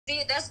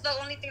See, that's the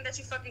only thing that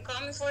you fucking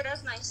call me for?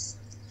 That's nice.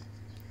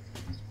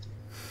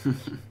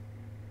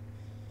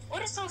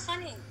 What is so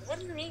funny?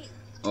 What do you mean?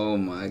 Oh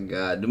my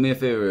god. Do me a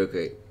favor real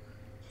quick.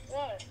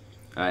 What?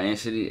 Alright,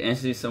 answer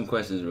these some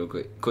questions real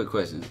quick. Quick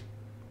questions.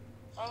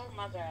 Oh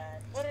my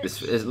god. What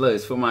is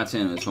It's for my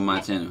channel. It's for my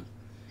channel.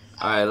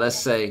 Alright, let's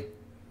say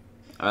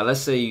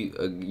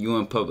you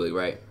in public,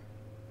 right?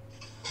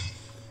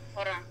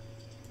 Hold on.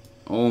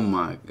 Oh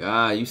my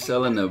god, you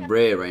selling the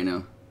bread right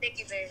now. Thank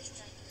you, babe.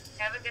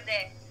 Have a good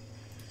day.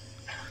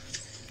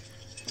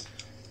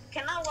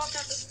 Can I walk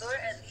out the store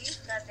at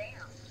least?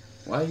 Goddamn.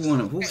 Why you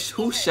wanna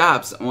who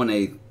shops on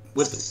a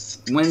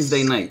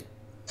Wednesday night?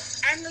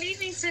 I'm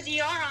leaving to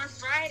DR on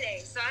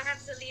Friday, so I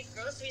have to leave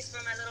groceries for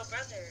my little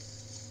brother.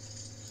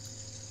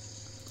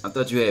 I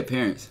thought you had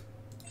parents.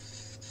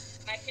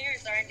 My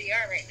parents are in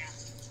DR right now.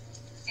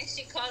 And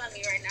she calling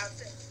me right now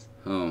too.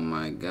 Oh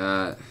my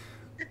god.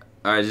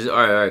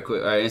 Alright,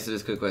 quick. Alright, answer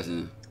this quick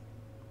question.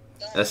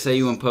 Let's say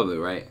you in public,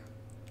 right?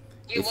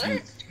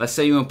 Let's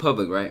say you in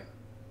public, right?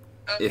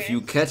 Okay. If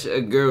you catch a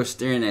girl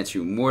staring at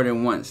you more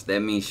than once, that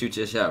means shoot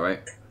your shot,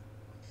 right?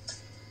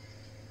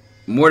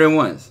 More than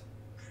once.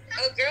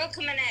 A girl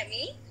coming at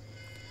me?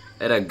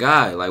 At a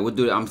guy, like what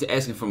I'm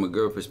asking from a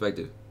girl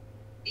perspective.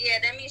 Yeah,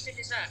 that means shoot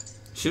your shot.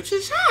 Shoot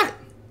your shot.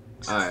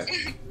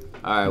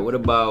 Alright, what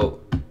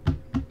about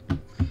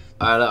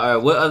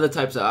Alright, what other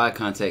types of eye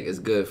contact is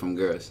good from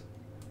girls?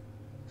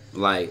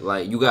 Like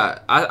you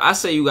got I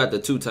say you got the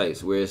two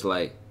types where it's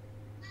like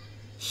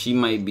she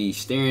might be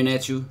staring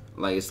at you,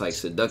 like it's like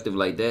seductive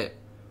like that,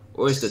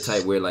 or it's the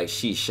type where like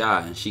she's shy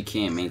and she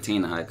can't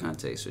maintain the eye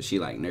contact, so she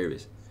like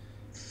nervous.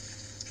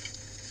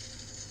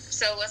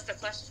 So what's the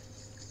question?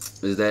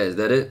 Is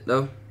that it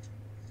though?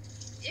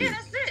 Yeah,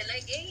 that's it.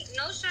 Like,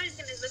 no shorty's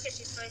gonna look at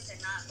your face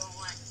and not gonna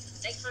want.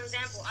 Like, for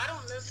example, I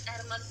don't look at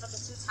a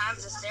motherfucker 2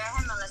 times to stare at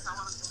him unless I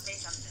want him to say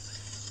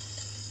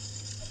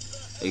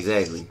something.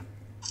 Exactly.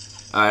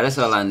 Alright, that's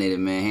all I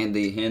needed, man.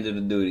 Handle the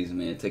duties,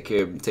 man. Take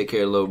care of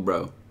little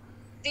bro.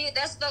 See,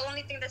 that's the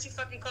only thing that you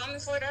fucking call me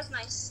for? That's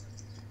nice.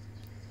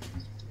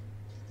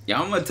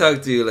 Yeah, I'm gonna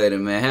talk to you later,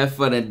 man. Have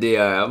fun at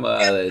DR. I'm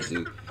gonna holler at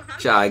you.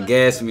 Try to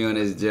gas me on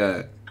this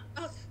job.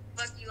 Fuck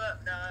you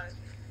up, dog.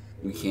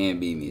 You can't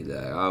beat me,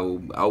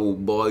 dog. I will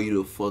ball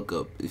you the fuck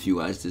up if you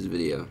watch this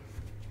video.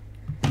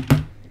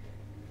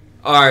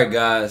 Alright,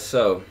 guys.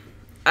 So,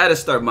 I had to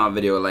start my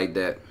video like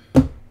that.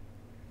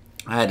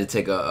 I had to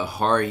take a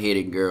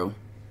hard-headed girl.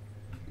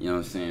 You know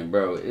what I'm saying?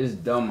 Bro, it's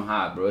dumb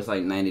hot, bro. It's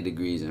like 90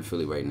 degrees in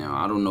Philly right now.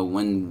 I don't know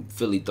when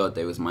Philly thought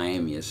they was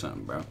Miami or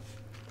something, bro.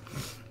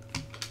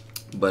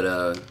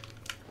 But,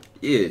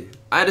 yeah.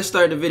 I had to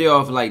start the video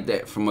off like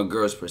that from a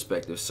girl's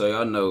perspective. So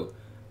y'all know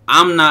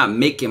I'm not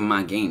making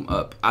my game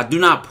up. I do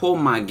not pull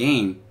my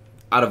game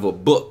out of a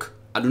book.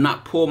 I do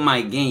not pull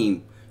my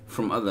game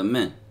from other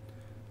men.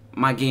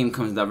 My game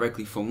comes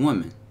directly from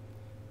women.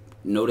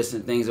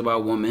 Noticing things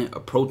about women,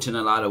 approaching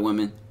a lot of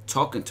women,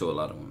 talking to a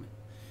lot of women.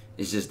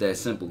 It's just that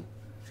simple.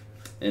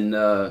 And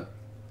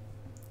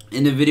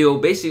in the video,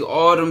 basically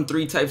all them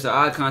 3 types of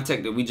eye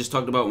contact that we just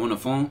talked about on the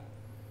phone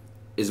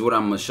is what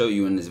I'm going to show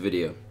you in this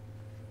video.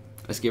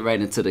 Let's get right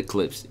into the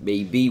clips.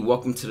 Baby,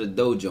 welcome to the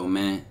dojo,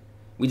 man.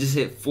 We just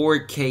hit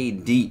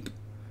 4K deep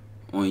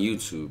on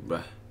YouTube,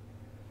 bruh.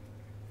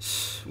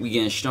 We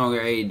getting stronger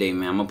every day,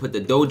 man. I'm going to put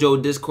the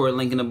dojo Discord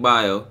link in the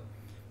bio.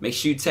 Make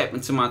sure you tap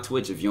into my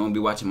Twitch if you don't be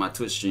watching my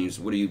Twitch streams.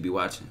 What do you be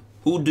watching?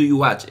 Who do you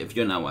watch if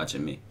you're not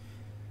watching me?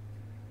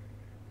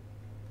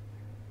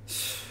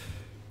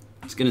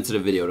 Let's get into the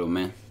video though,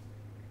 man.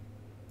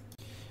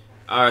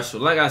 Alright, so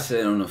like I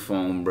said on the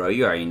phone, bro,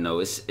 you already know.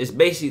 It's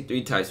basically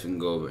 3 types we can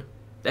go over.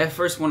 That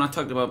first one I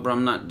talked about, bro,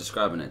 I'm not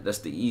describing it. That's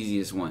the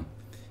easiest one.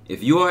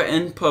 If you are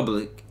in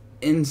public,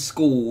 in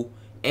school,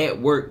 at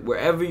work,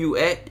 wherever you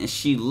at, and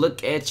she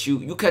look at you,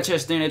 you catch her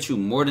staring at you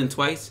more than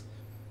twice,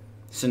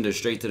 send her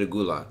straight to the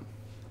gulag.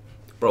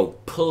 Bro,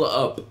 pull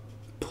her up.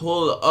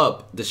 Pull her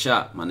up the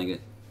shop, my nigga.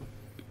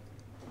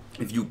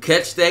 If you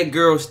catch that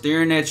girl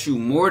staring at you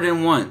more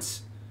than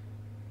once,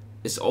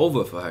 it's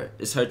over for her.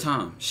 It's her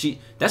time.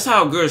 That's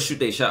how girls shoot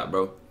their shot,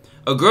 bro.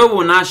 A girl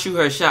will not shoot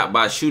her shot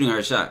by shooting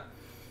her shot.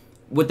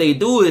 What they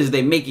do is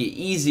they make it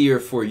easier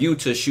for you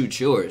to shoot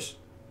yours.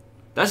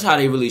 That's how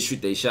they really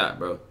shoot their shot,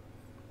 bro.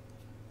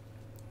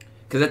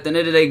 Because at the end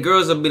of the day,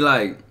 girls will be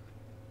like,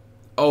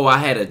 oh, I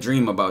had a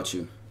dream about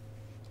you.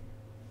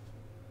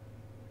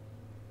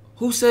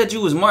 Who said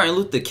you was Martin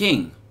Luther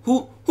King?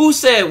 Who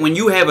said when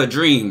you have a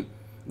dream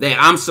that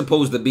I'm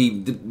supposed to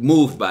be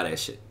moved by that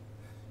shit?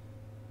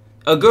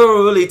 A girl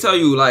will really tell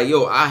you like,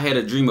 yo, I had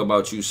a dream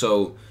about you,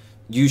 so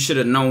you should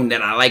have known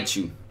that I liked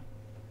you.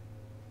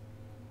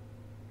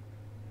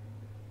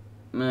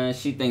 Man,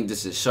 she think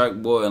this is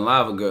Shark Boy and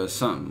Lava Girl or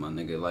something, my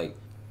nigga. Like,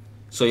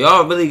 so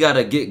y'all really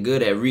gotta get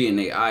good at reading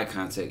their eye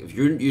contact. If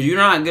you're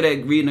not good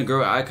at reading a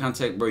girl eye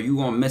contact, bro, you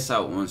gonna miss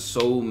out on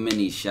so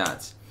many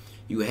shots.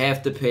 You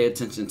have to pay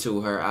attention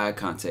to her eye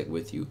contact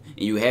with you,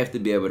 and you have to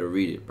be able to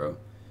read it, bro.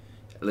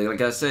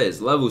 Like I said, it's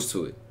levels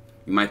to it.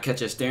 You might catch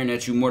her staring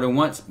at you more than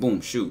once,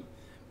 boom, shoot.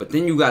 But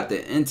then you got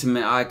the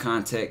intimate eye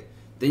contact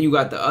Then you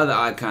got the other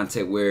eye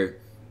contact where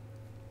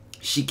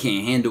she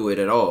can't handle it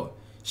at all.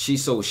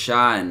 She's so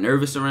shy and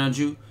nervous around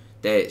you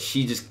that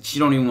she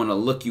don't even want to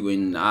look you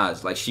in the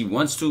eyes. Like, she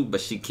wants to,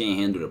 but she can't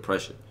handle the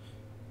pressure.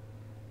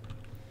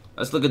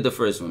 Let's look at the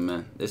first one,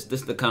 man. This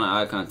the kind of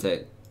eye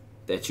contact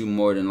that you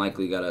more than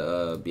likely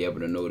gotta be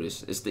able to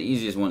notice. It's the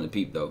easiest one to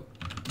peep, though.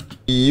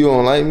 You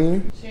don't like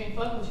me? She ain't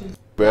fuck with you.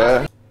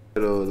 Bruh.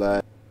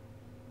 Like,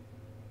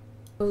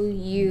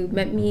 You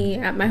met me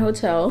at my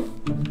hotel.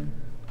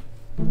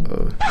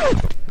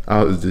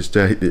 I was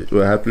distracted.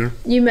 What happened?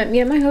 You met me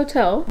at my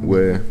hotel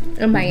Where?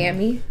 in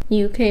Miami.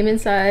 You came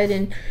inside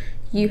and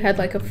you had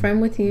like a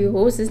friend with you.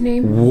 What was his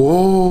name?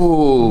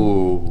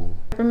 Whoa.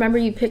 I remember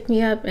you picked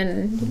me up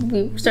and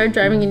we started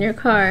driving in your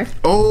car.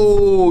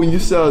 Oh, you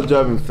said I was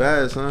driving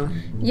fast, huh?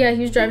 Yeah,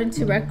 he was driving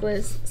too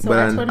reckless. So But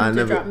I told him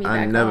to drop me back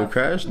I never off.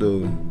 crashed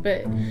though.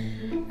 But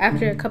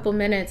after a couple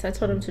minutes, I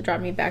told him to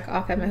drop me back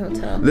off at my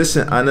hotel.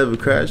 Listen, I never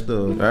crashed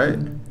though, right?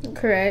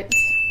 Correct.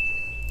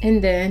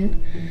 And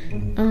then,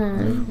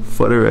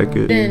 For the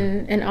record.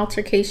 then an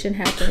altercation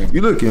happened.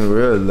 You looking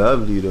real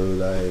lovely though,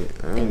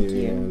 like, I ain't Thank you.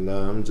 even gonna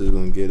lie. I'm just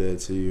gonna get that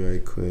to you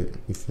right quick.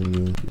 You feel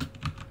me?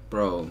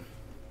 Bro.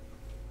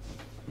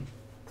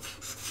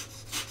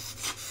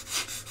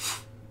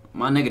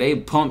 My nigga, they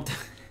pumped.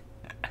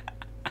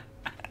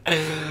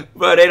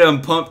 Bro, they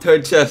done pumped her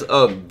chest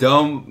up,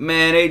 dumb.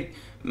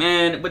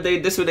 Man, but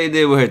this what they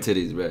did with her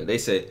titties, bro. They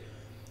said,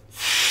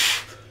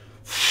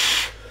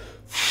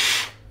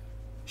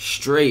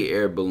 straight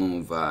air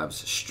balloon vibes.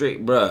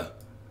 Straight, bruh.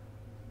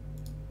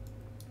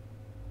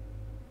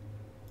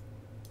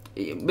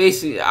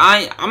 Basically,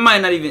 it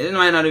might not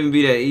even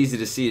be that easy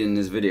to see it in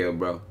this video,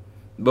 bro.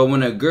 But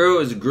when a girl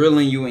is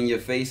grilling you in your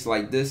face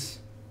like this,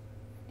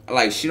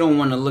 like, she don't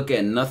want to look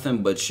at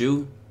nothing but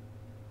you.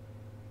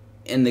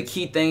 And the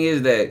key thing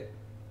is that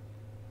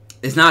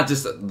it's not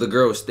just the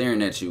girl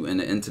staring at you in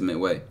an intimate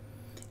way.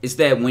 It's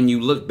that when you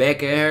look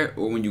back at her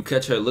or when you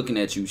catch her looking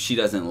at you, she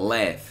doesn't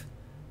laugh.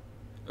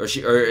 Or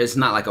it's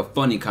not like a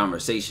funny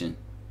conversation.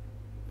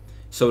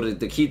 So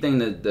the key thing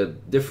to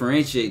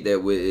differentiate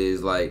that with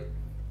is, like,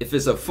 if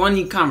it's a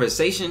funny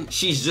conversation,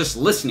 she's just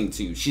listening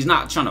to you. She's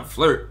not trying to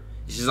flirt.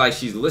 She's like,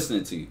 she's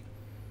listening to you.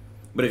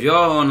 But if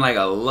y'all on like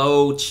a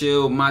low,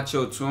 chill,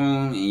 macho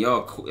tone and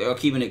y'all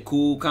keeping it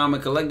cool, calm,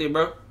 and collected,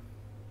 bro,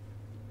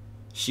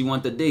 she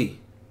want the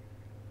D.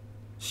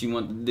 She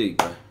want the D,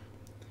 bro.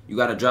 You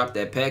gotta drop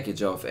that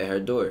package off at her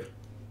door.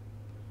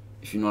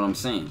 If you know what I'm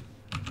saying.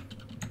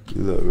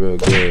 You look real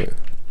good.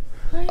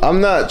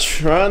 I'm not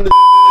trying to.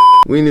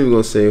 We ain't even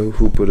gonna say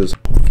who put us.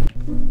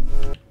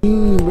 Bro.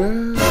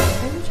 Are you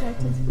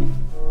attracted to me?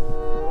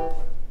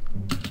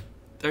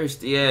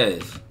 Thirsty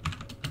ass.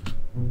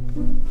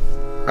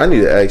 I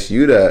need to ask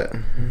you that.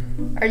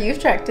 Are you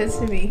attracted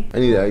to me? I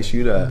need to ask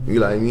you that. You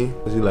like me?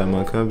 Cause you like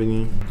my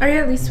company. Are you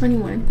at least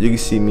 21? You can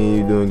see me and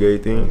you doing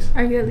great things.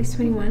 Are you at least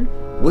 21?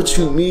 What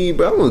you mean,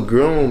 bro? I'm a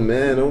grown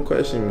man. Don't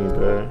question me,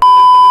 bro.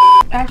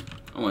 I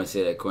want to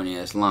say that corny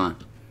ass line.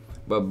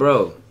 But,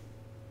 bro,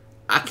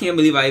 I can't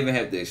believe I even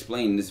have to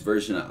explain this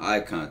version of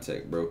eye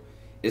contact, bro.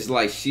 It's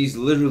like she's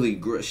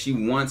literally, she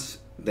wants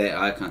that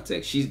eye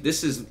contact.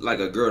 This is like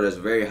a girl that's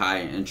very high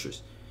in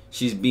interest.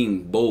 She's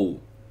being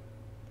bold.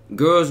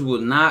 Girls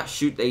will not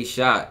shoot a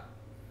shot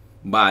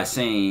by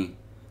saying,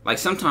 like,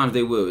 sometimes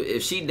they will.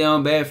 If she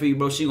down bad for you,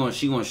 bro, she gonna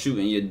shoot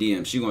in your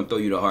DM. She gonna throw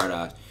you the hard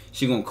eyes.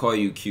 She gonna call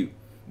you cute.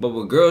 But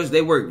with girls,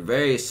 they work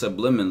very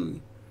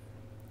subliminally.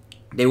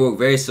 They work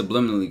very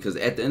subliminally because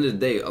at the end of the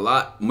day,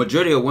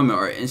 majority of women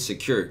are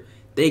insecure.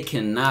 They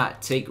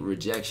cannot take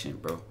rejection,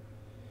 bro.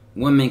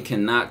 Women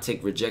cannot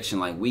take rejection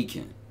like we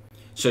can.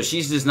 So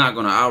she's just not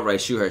gonna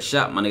outright shoot her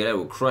shot, my nigga. That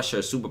will crush her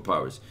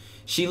superpowers.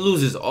 She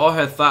loses all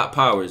her thought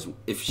powers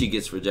if she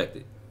gets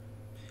rejected.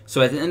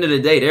 So at the end of the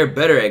day, they're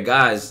better at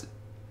guys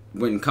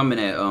when coming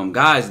at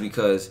guys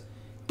because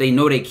they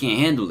know they can't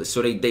handle it.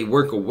 So they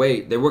work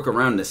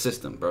around the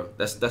system, bro.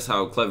 That's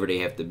how clever they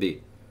have to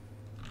be.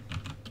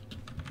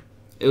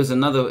 It's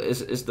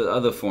the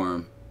other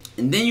form.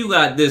 And then you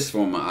got this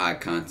form of eye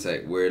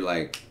contact where,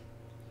 like,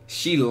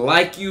 she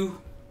like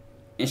you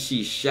and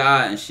she's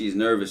shy and she's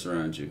nervous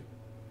around you.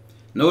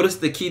 Notice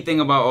the key thing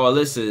about all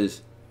this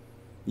is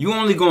you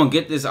only gonna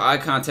get this eye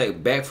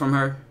contact back from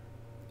her.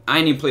 I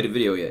ain't even played the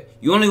video yet.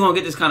 You only gonna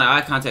get this kind of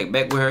eye contact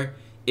back with her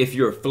if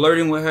you're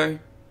flirting with her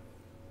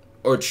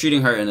or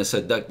treating her in a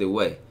seductive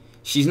way.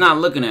 She's not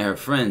looking at her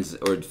friends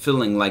or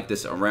feeling like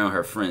this around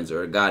her friends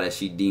or a guy that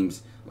she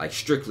deems like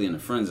strictly in the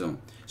friend zone.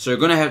 So you're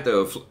gonna have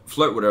to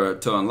flirt with her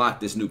to unlock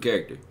this new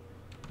character.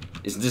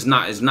 It's just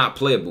not. It's not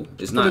playable.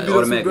 It's not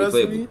automatically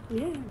playable.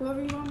 Yeah,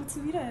 whoever you want me to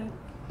be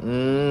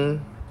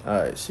that.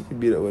 Alright, she can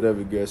beat up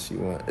whatever girl she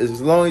want. As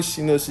long as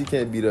she knows she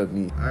can't beat up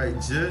me. Alright,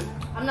 Jet.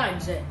 I'm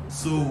not Jet.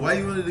 So why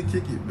you wanted to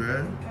kick it,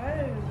 bruh?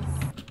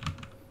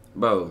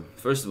 Bro,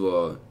 first of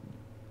all,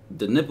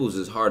 the nipples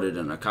is harder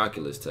than a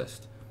calculus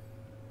test.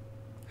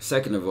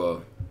 Second of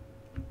all,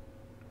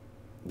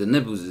 the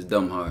nipples is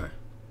dumb hard.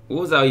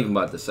 What was I even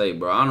about to say,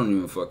 bro? I don't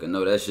even fucking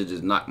know. That shit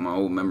just knocked my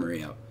whole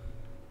memory out.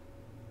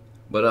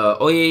 But,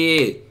 oh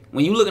yeah.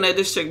 when you looking at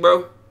this chick,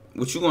 bro,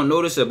 what you gonna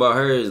notice about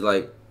her is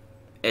like,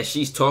 as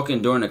she's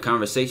talking during the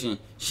conversation,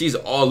 she's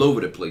all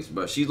over the place,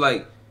 bro. She's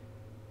like,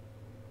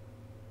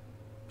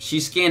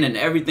 she's scanning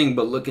everything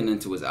but looking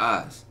into his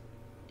eyes.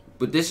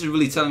 But this is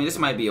really telling me this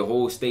might be a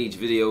whole stage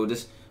video.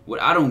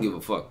 I don't give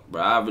a fuck,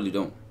 bro. I really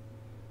don't.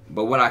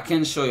 But what I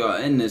can show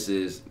y'all in this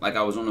is, like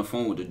I was on the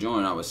phone with the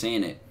joint, I was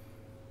saying it.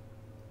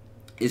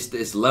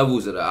 It's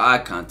levels of the eye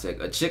contact.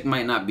 A chick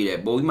might not be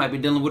that bold. You might be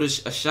dealing with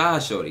a shy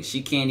shorty.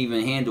 She can't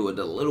even handle it,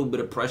 a little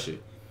bit of pressure.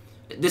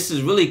 This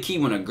is really key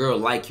when a girl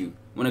like you.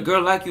 When a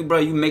girl like you, bro,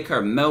 you make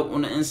her melt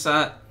on the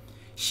inside.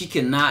 She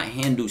cannot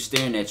handle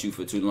staring at you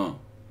for too long.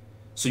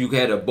 So you can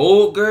have a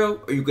bold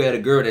girl, or you can have a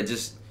girl that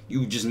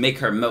you just make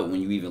her melt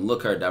when you even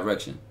look her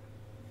direction.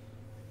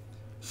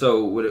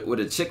 So with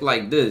a chick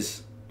like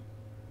this,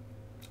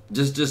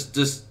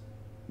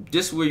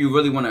 just where you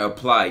really want to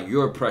apply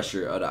your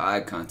pressure of the eye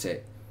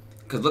contact.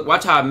 Cause look,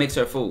 watch how it makes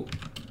her fool.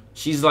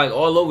 She's like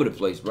all over the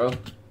place, bro.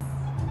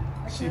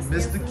 She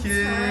missed the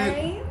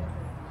kid.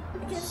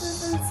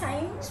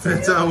 Time.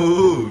 Spend time with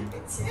who?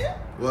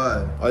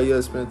 Why? Why you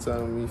gotta spend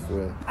time with me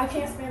for? I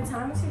can't spend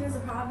time with you. There's a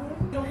problem.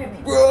 You don't hit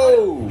people.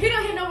 Bro! He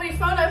don't hit nobody's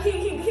phone up.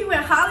 He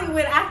went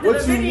Hollywood after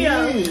What the you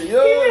video. mean? He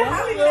Yo, went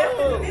Hollywood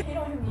after the video. He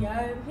don't hit me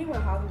up. He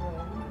went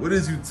Hollywood. What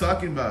is you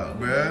talking about,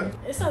 bruh?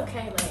 It's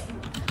okay,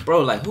 like.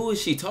 Bro, like who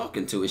is she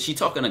talking to? Is she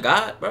talking to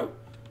God, bro?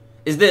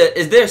 Is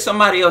there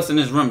somebody else in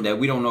this room that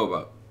we don't know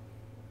about?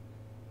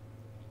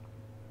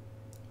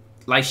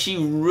 Like she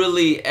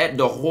really, at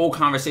the whole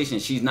conversation,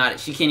 she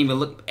can't even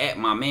look at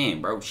my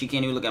man, bro. She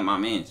can't even look at my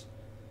mans.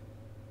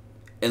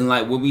 And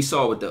like what we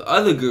saw with the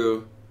other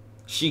girl,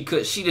 she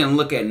didn't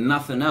look at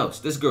nothing else.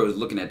 This girl is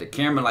looking at the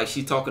camera like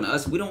she's talking to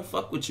us. We don't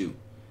fuck with you.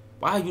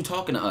 Why are you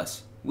talking to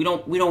us? We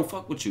don't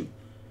fuck with you.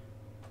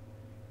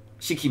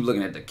 She keep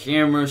looking at the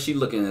camera. She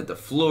looking at the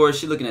floor.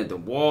 She looking at the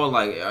wall.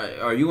 Like,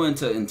 are you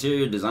into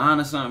interior design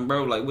or something,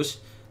 bro? Like,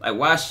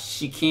 why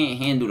she can't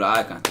handle the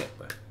eye contact,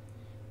 bro?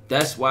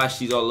 That's why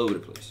she's all over the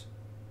place.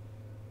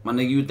 My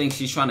nigga, you would think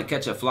she's trying to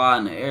catch a fly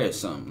in the air or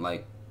something.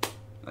 Like,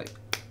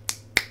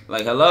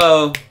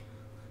 hello?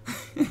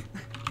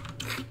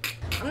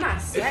 I'm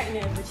not sweating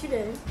it, but you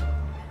did.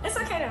 It's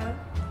okay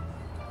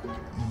though.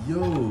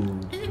 Yo,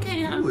 It's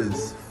okay, huh? who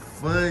is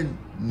funny,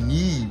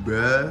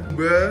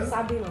 bruh?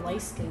 Stop being a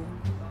light skin.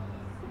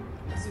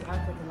 Cause you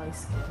act like a light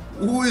skin.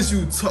 Who is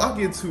you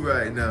talking to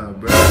right now,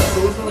 bruh?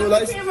 So what's wrong with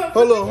light skins?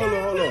 Hold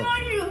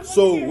on.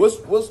 So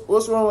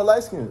what's wrong with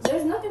light skins?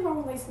 There's nothing wrong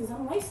with light skins.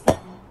 I'm light skin.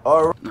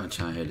 Alright. I'm not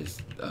trying to hear this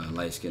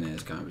light skin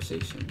ass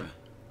conversation, bro.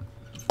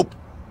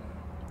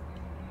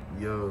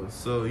 Yo,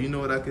 so you know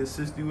what I can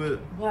assist you with?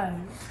 What?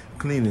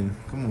 Cleaning.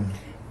 Come on.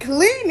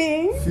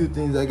 Cleaning? A few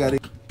things I gotta.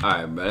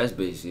 Alright, bro, that's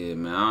basically it,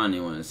 man. I don't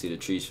even want to see the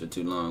trees for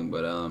too long,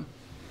 but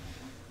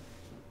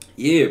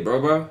yeah,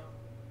 bro.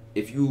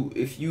 If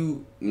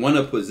you want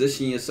to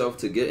position yourself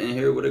to get in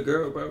here with a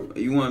girl, bro,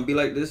 you want to be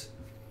like this,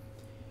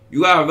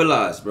 you gotta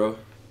realize, bro,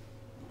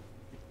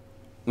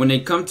 when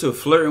it come to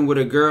flirting with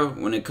a girl,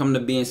 when it come to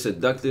being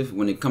seductive,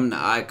 when it come to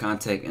eye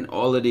contact and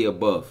all of the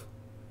above,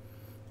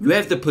 you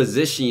have to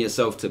position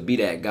yourself to be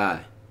that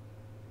guy.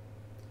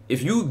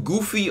 If you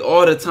goofy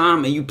all the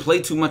time and you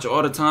play too much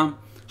all the time,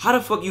 how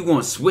the fuck you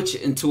gonna switch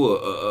it into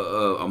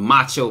a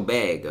macho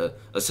bag,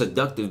 a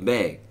seductive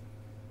bag?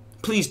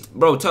 Please,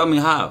 bro, tell me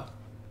how.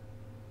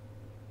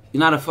 You're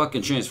not a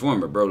fucking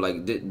transformer, bro.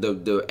 Like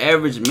the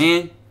average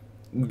man,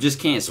 you just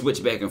can't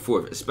switch back and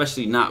forth,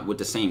 especially not with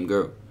the same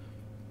girl.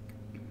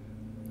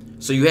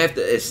 So you have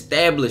to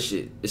establish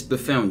it. It's the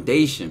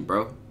foundation,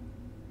 bro.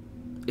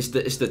 It's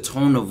the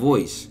tone of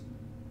voice.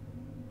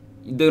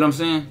 You dig what I'm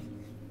saying?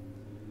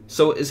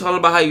 So it's all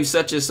about how you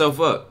set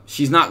yourself up.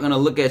 She's not gonna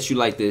look at you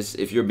like this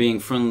if you're being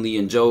friendly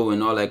and Joe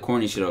and all that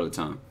corny shit all the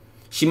time.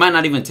 She might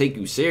not even take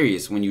you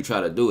serious when you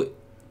try to do it.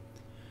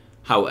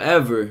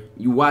 However,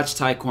 you watch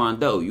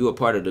TyKwonDoe. You a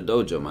part of the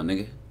dojo, my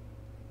nigga.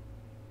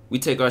 We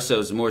take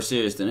ourselves more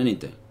serious than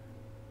anything.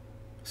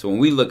 So when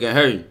we look at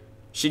her,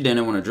 she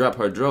didn't want to drop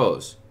her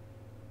drawers.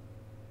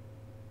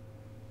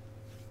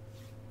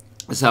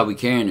 That's how we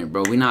carrying it,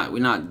 bro. We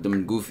not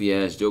them goofy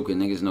ass joking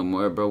niggas no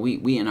more, bro.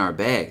 We in our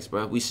bags,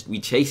 bro. We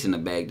chasing the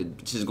bag. The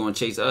bitch is gonna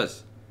chase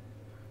us.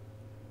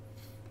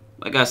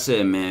 Like I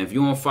said, man, if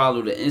you want to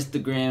follow the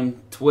Instagram,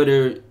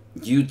 Twitter,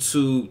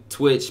 YouTube,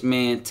 Twitch,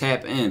 man,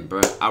 tap in,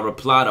 bro. I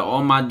reply to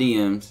all my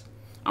DMs.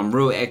 I'm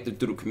real active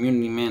through the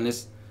community, man.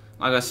 This,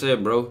 like I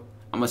said, bro,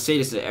 I'm gonna say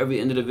this at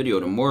every end of the video.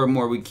 The more and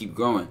more we keep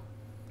growing,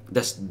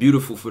 that's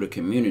beautiful for the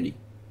community.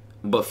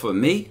 But for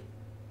me,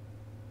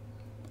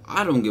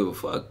 I don't give a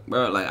fuck,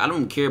 bro. Like, I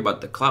don't care about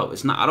the clout.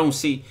 It's not. I don't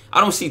see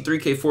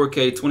 3K,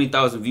 4K,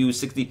 20,000 views,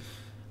 60.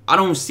 I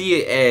don't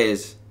see it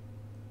as,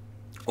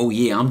 oh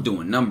yeah, I'm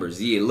doing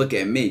numbers. Yeah, look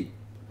at me.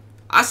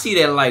 I see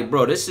that like,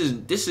 bro, this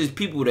is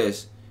people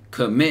that's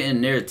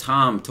committing their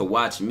time to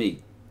watch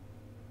me.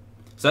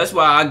 So that's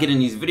why I get in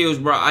these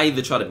videos, bro. I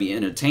either try to be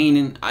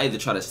entertaining, I either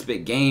try to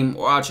spit game,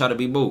 or I try to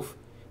be both.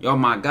 Y'all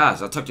my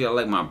guys. I talk to y'all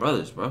like my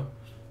brothers, bro.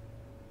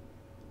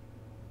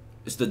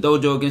 It's the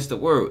dojo against the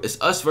world. It's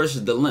us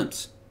versus the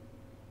limps.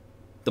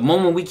 The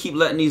moment we keep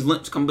letting these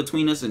limps come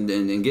between us and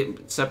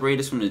get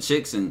separated from the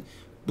chicks and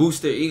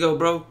boost their ego,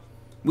 bro,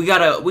 we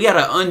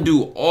gotta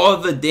undo all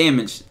the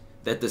damage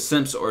that the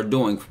simps are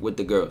doing with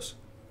the girls.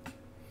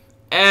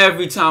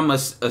 Every time a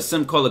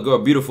simp call a girl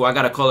beautiful, I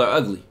gotta call her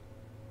ugly.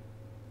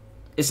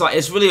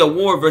 It's really a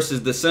war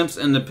versus the simps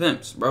and the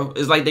pimps, bro.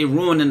 It's like they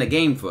ruining the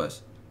game for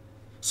us.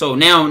 So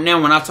now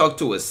when I talk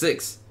to a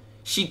 6,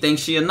 she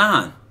thinks she a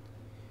 9.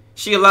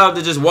 She allowed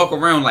to just walk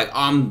around like,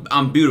 oh,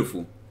 I'm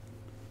beautiful.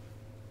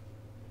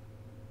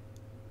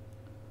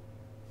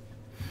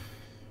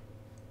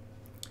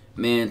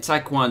 Man,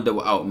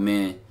 TyKwonDoe out,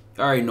 man.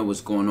 You already know what's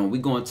going on. We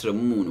going to the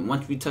moon. And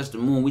once we touch the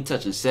moon, we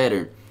touching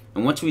Saturn.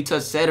 And once we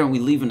touch Saturn, we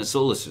leaving the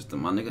solar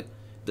system, my nigga.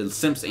 The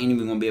simps ain't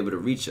even gonna be able to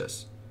reach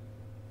us.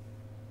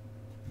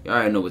 You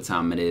already know what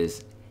time it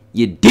is.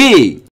 You dig?